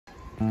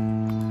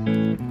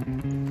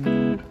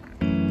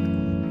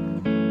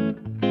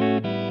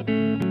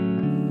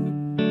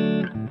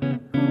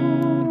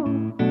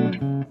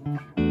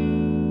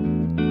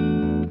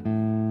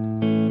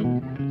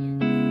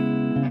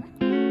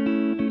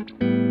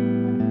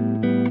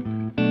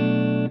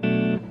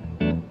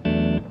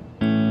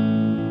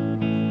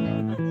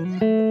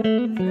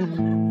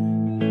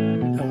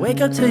wake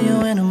up to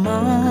you in the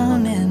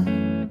morning.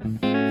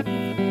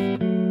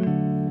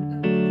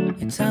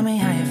 You tell me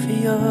how you're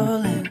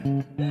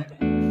feeling.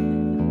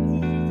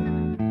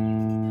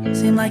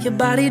 Seem like your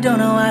body don't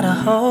know how to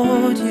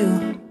hold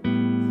you.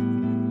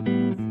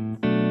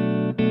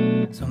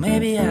 So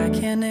maybe I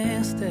can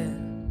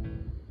instead.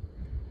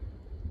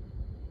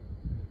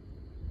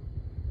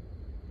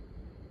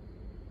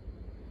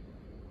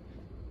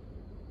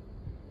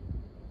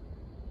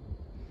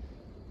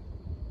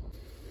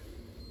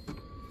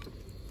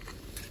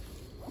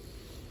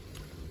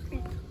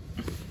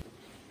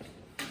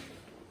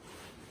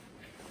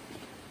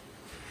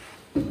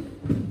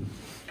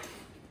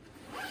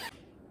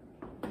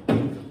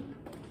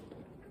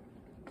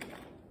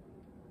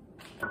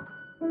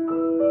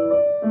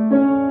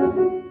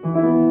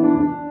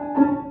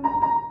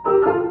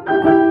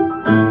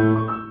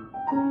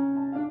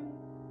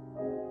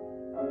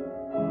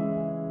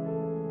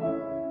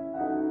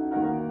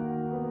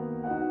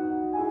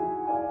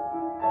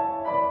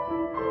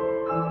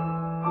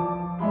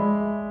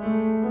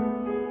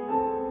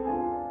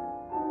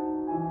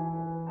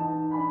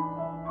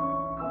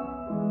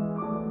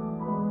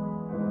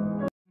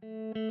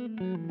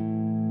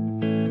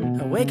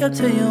 I wake up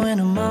to you in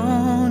the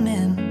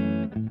morning.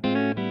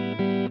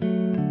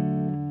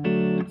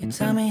 You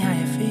tell me how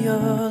you're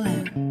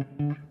feeling.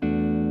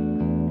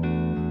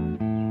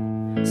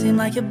 Seem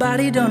like your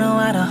body don't know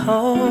how to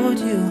hold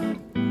you.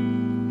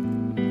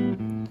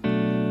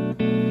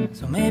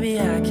 So maybe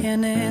I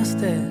can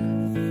instead.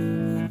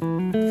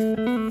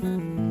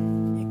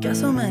 You got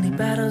so many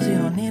battles you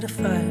don't need to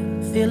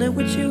fight. Feel it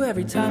with you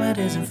every time it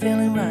isn't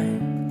feeling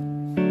right.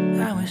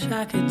 I wish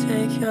I could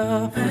take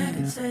your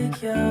pain,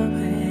 You're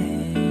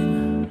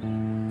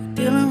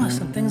dealing with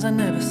some things I've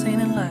never seen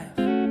in life.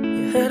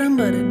 You hurt them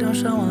but it don't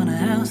show on the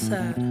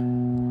outside.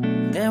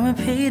 They're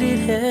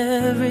repeated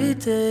every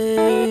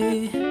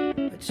day.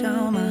 But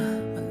you're my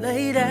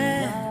lady.